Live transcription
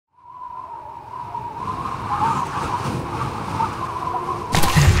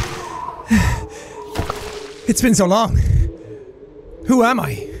It's been so long. Who am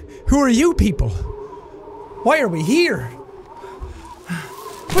I? Who are you people? Why are we here?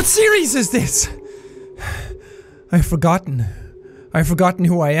 What series is this? I've forgotten. I've forgotten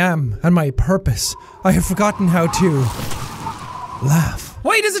who I am and my purpose. I have forgotten how to laugh.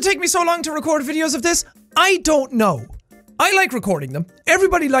 Why does it take me so long to record videos of this? I don't know. I like recording them.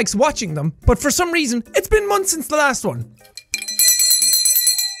 Everybody likes watching them, but for some reason, it's been months since the last one.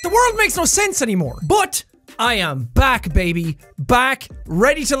 The world makes no sense anymore. But I am back, baby. Back,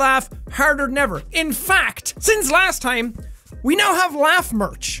 ready to laugh, harder than ever. In fact, since last time, we now have laugh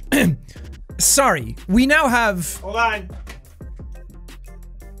merch. Sorry, we now have... Hold on.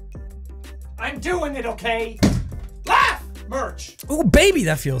 I'm doing it, okay? Laugh merch! Oh, baby,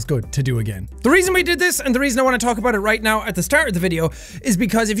 that feels good to do again. The reason we did this, and the reason I want to talk about it right now at the start of the video, is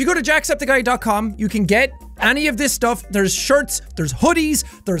because if you go to jacksepticeye.com, you can get any of this stuff. There's shirts, there's hoodies,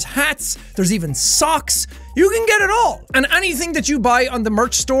 there's hats, there's even socks. You can get it all. And anything that you buy on the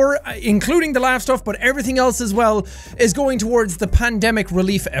merch store, including the laugh stuff, but everything else as well, is going towards the pandemic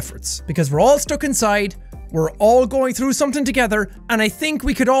relief efforts. Because we're all stuck inside, we're all going through something together, and I think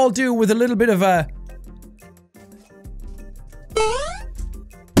we could all do with a little bit of a...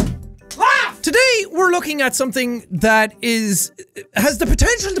 laugh! Today, we're looking at something that has the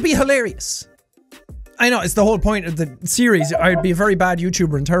potential to be hilarious. I know, it's the whole point of the series. I'd be a very bad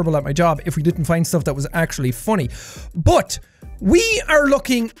YouTuber and terrible at my job if we didn't find stuff that was actually funny. But we are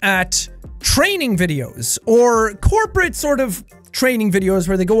looking at training videos, or corporate sort of training videos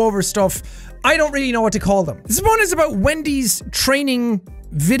where they go over stuff. I don't really know what to call them. This one is about Wendy's training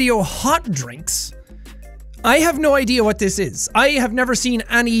video hot drinks. I have no idea what this is. I have never seen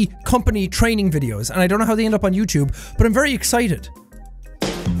any company training videos, and I don't know how they end up on YouTube, but I'm very excited.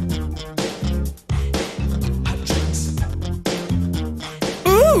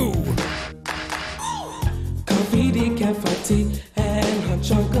 Ooh! Coffee, decaf, tea, and hot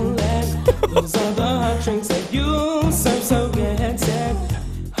chocolate. Those are the hot drinks that you serve, so get set.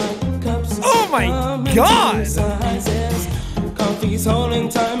 Hot cups. Oh my god! Coffee's holding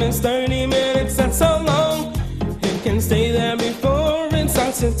time is 30 minutes, that's so long. It can stay there before it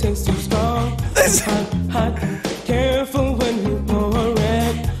starts to taste too strong. Hot, careful when you pour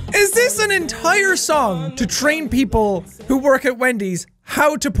it. Is this an entire song to train people who work at Wendy's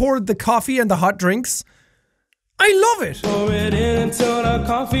how to pour the coffee and the hot drinks? I love it. Pour it in until the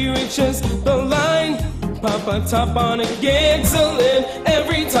coffee reaches the line. Pop a top on it, gets a lid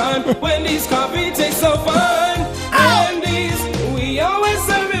every time. Wendy's coffee tastes so fine. Wendy's, we always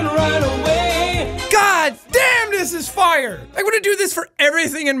serve it right away. God damn, this is fire. I'm gonna do this for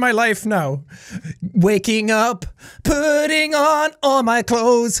everything in my life now. Waking up, putting on all my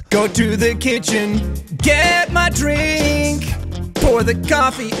clothes, go to the kitchen, get my drink, pour the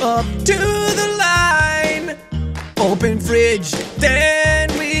coffee up to the line, open fridge, then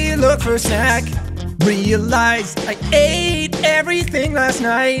we look for a snack. Realized I ate everything last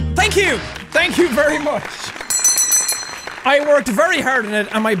night. Thank you very much. I worked very hard on it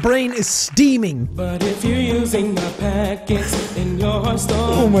and my brain is steaming. But if you're using the packets in your store,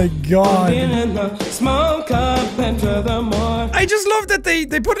 oh my god. In a small cup and furthermore. I just love that they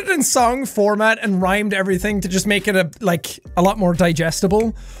put it in song format and rhymed everything to just make it a lot more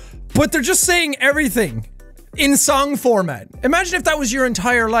digestible. But they're just saying everything in song format. Imagine if that was your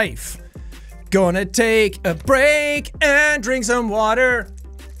entire life. Gonna take a break and drink some water.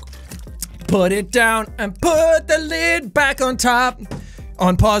 Put it down and put the lid back on top.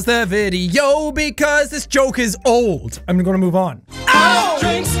 Unpause the video because this joke is old. I'm gonna move on. Ow!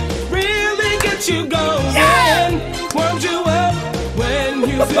 Drinks really get you going. Yeah! Warms you up when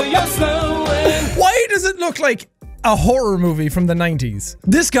you feel you're slowing. Why does it look like a horror movie from the 90s?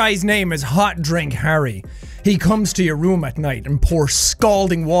 This guy's name is Hot Drink Harry. He comes to your room at night and pours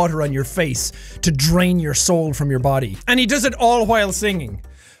scalding water on your face to drain your soul from your body. And he does it all while singing.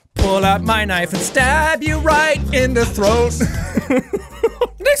 Pull out my knife and stab you right in the throat.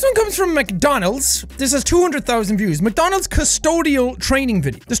 Next one comes from McDonald's. This has 200,000 views. McDonald's custodial training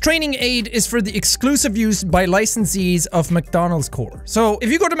video. This training aid is for the exclusive use by licensees of McDonald's Core. So if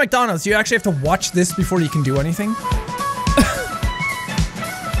you go to McDonald's, you actually have to watch this before you can do anything.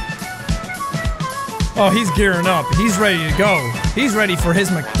 Oh, he's gearing up. He's ready to go. He's ready for his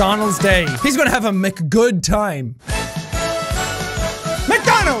McDonald's day. He's gonna have a McGood time.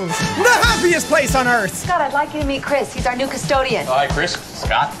 McDonald's! The happiest place on earth! Scott, I'd like you to meet Chris. He's our new custodian. Hi, Chris.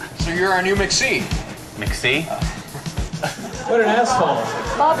 Scott. So you're our new McC. McC? What an asshole.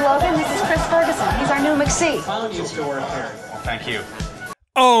 Bob Logan, this is Chris Ferguson. He's our new McC. Found used to work here. Well, thank you.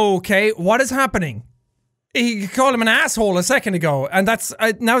 Okay, what is happening? he called him an asshole a second ago, and that's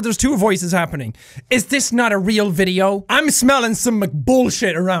now there's two voices happening. Is this not a real video? I'm smelling some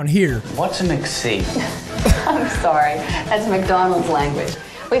McBullshit around here. What's a McSee? I'm sorry. That's McDonald's language.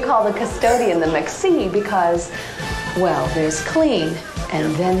 We call the custodian the McSee because, well, there's clean,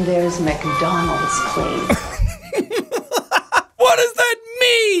 and then there's McDonald's clean. What does that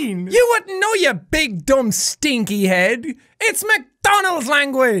mean? You wouldn't know, you big dumb stinky head. It's McDonald's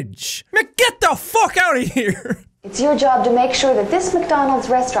language. Get the fuck out of here. It's your job to make sure that this McDonald's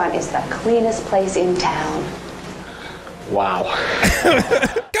restaurant is the cleanest place in town. Wow.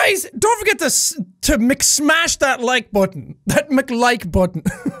 Guys, don't forget to smash that like button. That McLike button.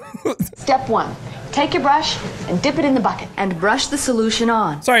 Step 1. Take your brush and dip it in the bucket and brush the solution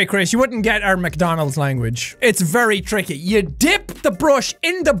on. Sorry, Chris, you wouldn't get our McDonald's language. It's very tricky. You dip the brush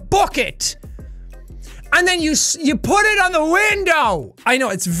in the bucket and then you put it on the window. I know,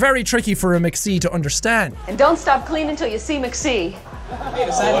 it's very tricky for a McSee to understand. And don't stop cleaning until you see McSee. Hey,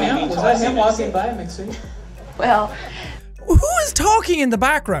 is that him? Was that him walking by, McSee? Well... Who is talking in the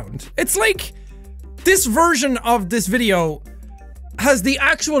background? It's like this version of this video has the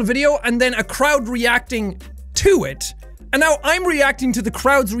actual video and then a crowd reacting to it. And now I'm reacting to the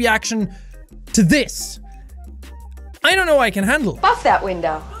crowd's reaction to this. I don't know I can handle. Buff that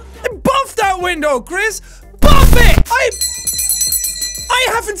window. Buff that window, Chris! Buff it! I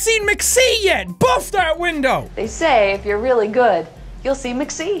haven't seen McSee yet! Buff that window! They say if you're really good, you'll see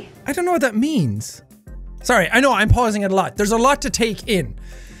McSee. I don't know what that means. Sorry, I know I'm pausing it a lot. There's a lot to take in.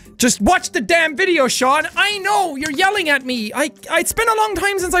 Just watch the damn video, Sean. I know, you're yelling at me. It's been a long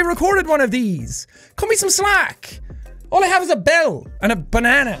time since I recorded one of these. Cut me some slack. All I have is a bell and a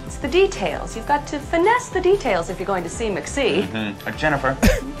banana. It's the details. You've got to finesse the details if you're going to see McSee. Jennifer,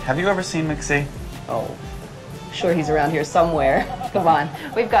 have you ever seen McSee? Oh, sure he's around here somewhere. Come on,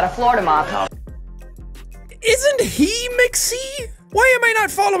 we've got a Florida mop. Isn't he McSee? Why am I not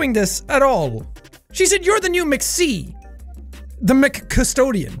following this at all? She said you're the new McSee. The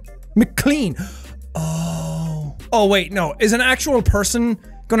McCustodian. McClean. Oh. Oh wait, no. Is an actual person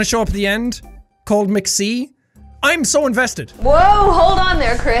gonna show up at the end called McSee? I'm so invested. Whoa, hold on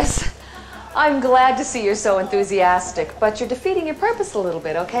there, Chris. I'm glad to see you're so enthusiastic, but you're defeating your purpose a little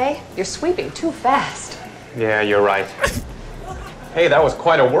bit, okay? You're sweeping too fast. Yeah, you're right. Hey, that was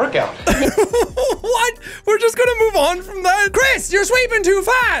quite a workout. What? We're just gonna move on from that? Chris, you're sweeping too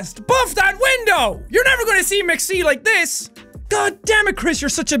fast! Buff that window! You're never gonna see McSee like this! God damn it, Chris, you're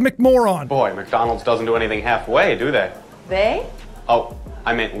such a McMoron. Boy, McDonald's doesn't do anything halfway, do they? They? Oh,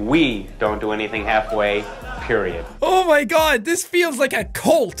 I meant we don't do anything halfway, period. Oh my god, this feels like a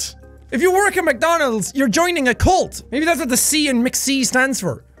cult. If you work at McDonald's, you're joining a cult. Maybe that's what the C in McSee stands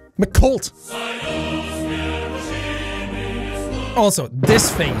for. McCult. Also,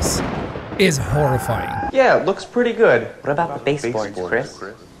 this face is horrifying. Yeah, it looks pretty good. What about the baseboards, Chris?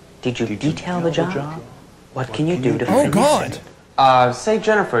 Did you detail the job? What can you do to Oh finish god. it? Say,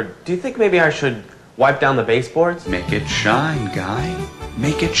 Jennifer, do you think maybe I should wipe down the baseboards? Make it shine, guy.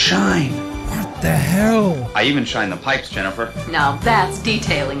 Make it shine. What the hell? I even shine the pipes, Jennifer. Now that's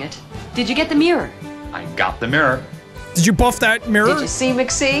detailing it. Did you get the mirror? I got the mirror. Did you buff that mirror? Did you see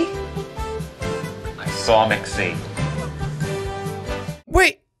McSee? I saw McSee.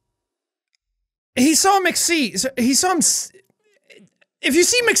 Wait. He saw McSee. So he saw him. If you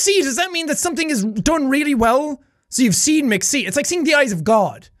see McSee, does that mean that something is done really well? So you've seen McSee. It's like seeing the eyes of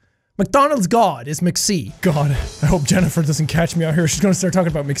God. McDonald's God is McSee. God, I hope Jennifer doesn't catch me out here. She's gonna start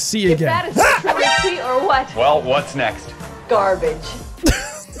talking about McSee If again. that is McSee or what? Well, what's next? Garbage.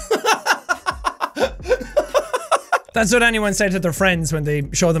 That's what anyone said to their friends when they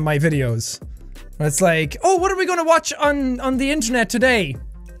show them my videos. It's like, oh, what are we gonna watch on the internet today?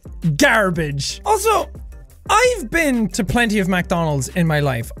 Garbage. Also, I've been to plenty of McDonald's in my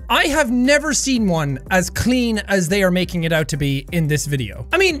life. I have never seen one as clean as they are making it out to be in this video.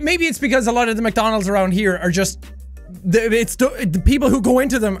 I mean, maybe it's because a lot of the McDonald's around here are just... the people who go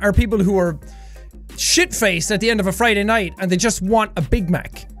into them are people who are shit-faced at the end of a Friday night and they just want a Big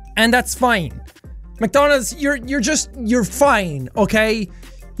Mac. And that's fine. McDonald's, you're fine, okay?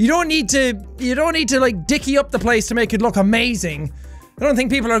 You don't need to like dicky up the place to make it look amazing. I don't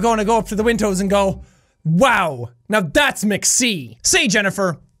think people are going to go up to the windows and go, wow, now that's McSee. Say,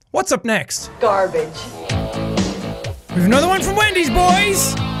 Jennifer, what's up next? Garbage. We have another one from Wendy's,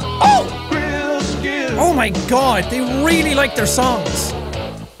 boys. Oh! Oh my god, they really like their songs.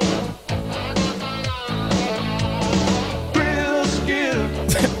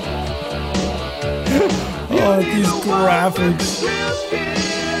 Oh, these graphics.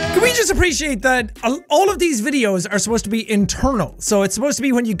 Can we just appreciate that all of these videos are supposed to be internal? So it's supposed to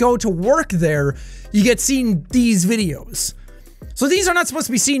be when you go to work there, you get seen these videos. So these are not supposed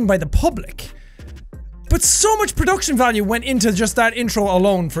to be seen by the public. But so much production value went into just that intro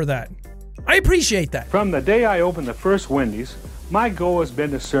alone for that. I appreciate that. From the day I opened the first Wendy's, my goal has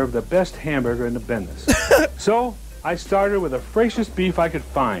been to serve the best hamburger in the business. So I started with the freshest beef I could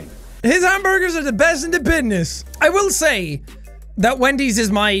find. His hamburgers are the best in the business. I will say that Wendy's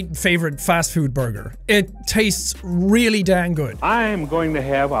is my favorite fast food burger. It tastes really dang good. I am going to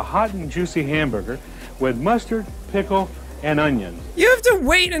have a hot and juicy hamburger with mustard, pickle, and onion. You have to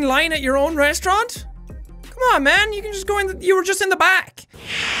wait in line at your own restaurant? Come on, man. You can just go in. You were just in the back.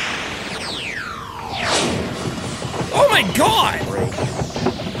 Oh my god!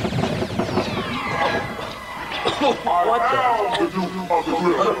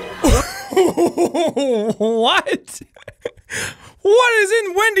 What? What is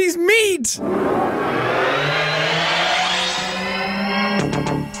in Wendy's meat?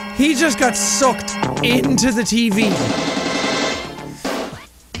 He just got sucked into the TV.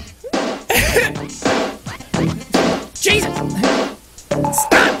 Jesus!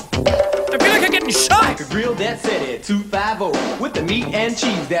 Stop! I feel like I'm getting shot! A grill that's set at 250 with the meat and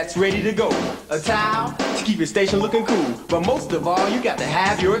cheese that's ready to go. A towel to keep your station looking cool. But most of all, you got to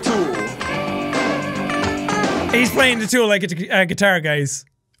have your tool. He's playing the tool like a guitar, guys.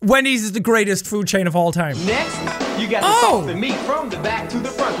 Wendy's is the greatest food chain of all time. Next, you got to salt the meat from the back to the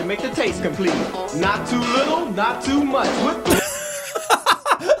front to make the taste complete. Not too little, not too much.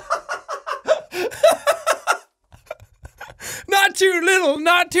 Not too little,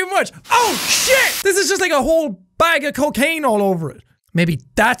 not too much. Oh shit! This is just like a whole bag of cocaine all over it. Maybe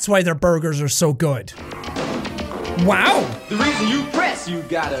that's why their burgers are so good. Wow. The reason you press, you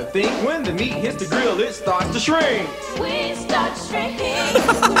gotta think. When the meat hits the grill, it starts to shrink. We start shrinking.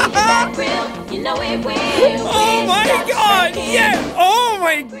 That grill, you know it will. Oh my god, yeah! Oh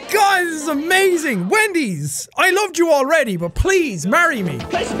my god, this is amazing! Wendy's! I loved you already, but please, marry me.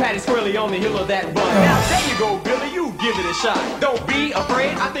 Place a patty squarely on the heel of that bun. Now there you go, Billy, you give it a shot. Don't be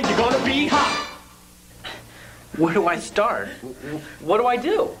afraid, I think you're gonna be hot. Where do I start? What do I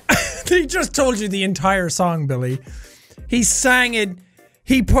do? He just told you the entire song, Billy. He sang it.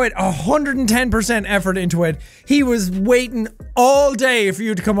 He put 110% effort into it. He was waiting all day for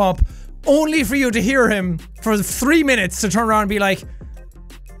you to come up, only for you to hear him for 3 minutes to turn around and be like,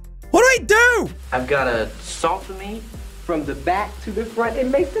 what do I do? I've got to salt the meat. From the back to the front, it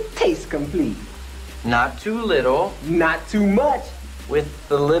makes the taste complete. Not too little. Not too much. With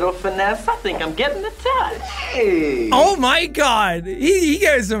the little finesse, I think I'm getting the touch. Hey. Oh my god, he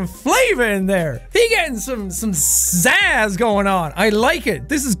got some flavor in there. He getting some zazz going on. I like it.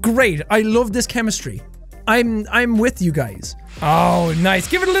 This is great. I love this chemistry. I'm with you guys. Oh, nice.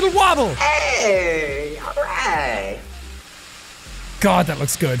 Give it a little wobble. Hey, all right. God, that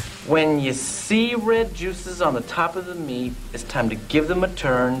looks good. When you see red juices on the top of the meat, it's time to give them a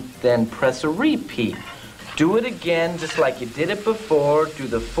turn, then press a repeat. Do it again just like you did it before. Do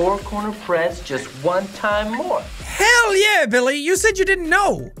the four-corner press just one time more. Hell yeah, Billy. You said you didn't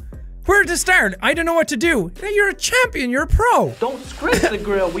know. Where to start? I don't know what to do. You're a champion. You're a pro. Don't scrape the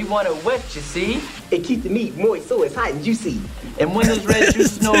grill. We want it wet, you see? It keeps the meat moist so it's hot and juicy. And when those red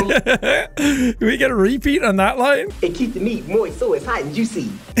juices no... Can we get a repeat on that line? It keeps the meat moist so it's hot and juicy.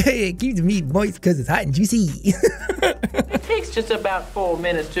 It keeps the meat moist because it's hot and juicy. It takes just about 4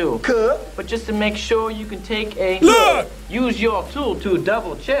 minutes to cook. But just to make sure you can take a look. Use your tool to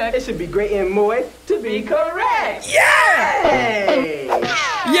double check. It should be great and moist to be correct. Yeah! Hey.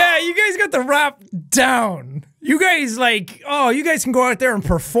 Yeah, you guys got the rap down. You guys like, oh, you guys can go out there and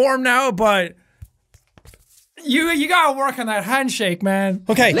perform now, but you gotta work on that handshake, man.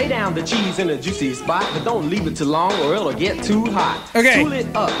 Okay. Lay down the cheese in a juicy spot, but don't leave it too long or it'll get too hot. Okay. Tool it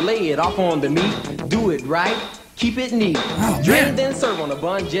up, lay it off on the meat. Do it right, keep it neat. Oh, Drain man. then serve on a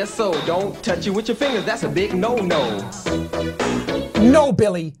bun just so. Don't touch it with your fingers, that's a big no-no. No,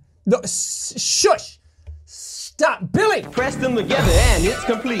 Billy. No, shush. Stop, Billy. Press them together and it's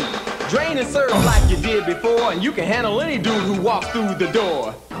complete. Drain and serve like you did before, and you can handle any dude who walks through the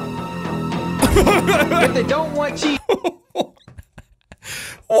door. If they don't want cheese.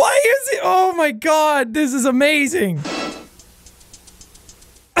 Why is it? Oh my god, this is amazing.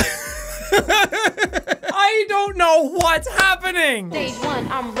 I don't know what's happening. Stage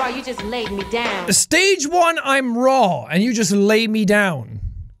 1, I'm raw, you just laid me down. Stage 1, I'm raw, and you just lay me down.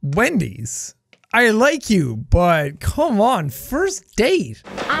 Wendy's. I like you, but come on, first date.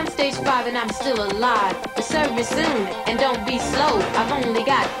 I'm stage 5 and I'm still alive. The service soon, and don't be slow. I've only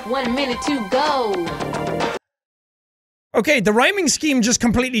got 1 minute to go. Okay, the rhyming scheme just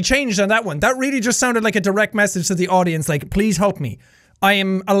completely changed on that one. That really just sounded like a direct message to the audience, like, please help me. I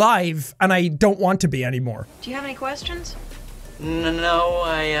am alive, and I don't want to be anymore. Do you have any questions? No,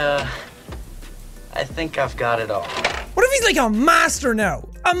 I think I've got it all. What if he's like a master now?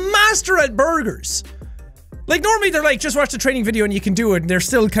 A master at burgers? Like, normally they're like, just watch the training video and you can do it, and they're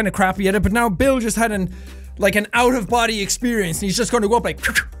still kind of crappy at it, but now Bill just had an out-of-body experience, and he's just going to go up like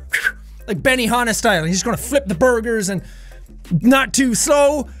Benihana style, and he's just going to flip the burgers and not too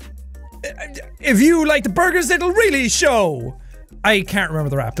slow. If you like the burgers, it'll really show. I can't remember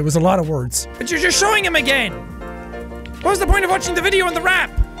the rap. There was a lot of words. But you're just showing him again. What was the point of watching the video and the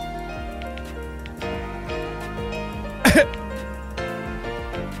rap?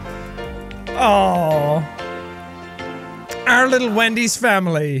 Oh, our little Wendy's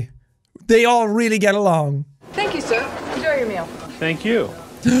family. They all really get along. Thank you, sir. Enjoy your meal. Thank you.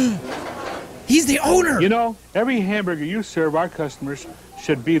 He's the owner. You know, every hamburger you serve our customers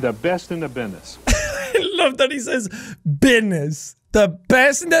should be the best in the business. I love that he says business. The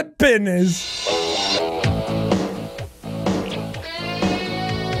best in the business.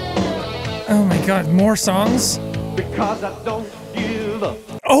 Oh my god, more songs? Because I don't give up.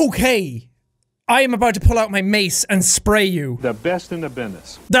 Okay. I am about to pull out my mace and spray you. The best in the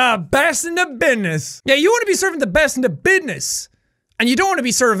business. The best in the business. Yeah, you want to be serving the best in the business. And you don't want to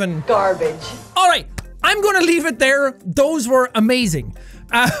be serving garbage. Alright, I'm gonna leave it there. Those were amazing.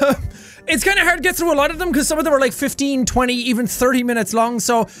 It's kind of hard to get through a lot of them because some of them are like 15, 20, even 30 minutes long.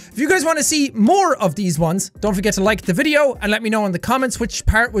 So if you guys want to see more of these ones, don't forget to like the video and let me know in the comments which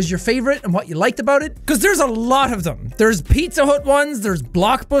part was your favorite and what you liked about it. Because there's a lot of them. There's Pizza Hut ones, there's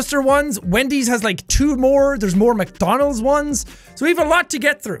Blockbuster ones, Wendy's has like 2 more, there's more McDonald's ones. So we have a lot to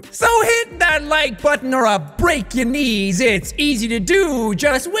get through. So hit that like button or I'll break your knees. It's easy to do,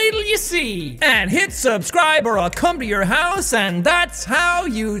 just wait till you see. And hit subscribe or I'll come to your house, and that's how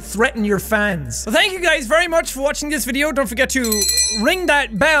you threaten your fans. So thank you guys very much for watching this video. Don't forget to ring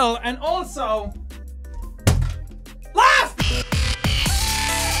that bell and also laugh!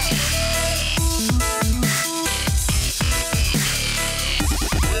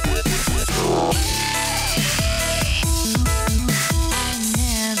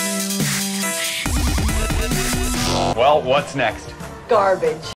 Well, what's next? Garbage.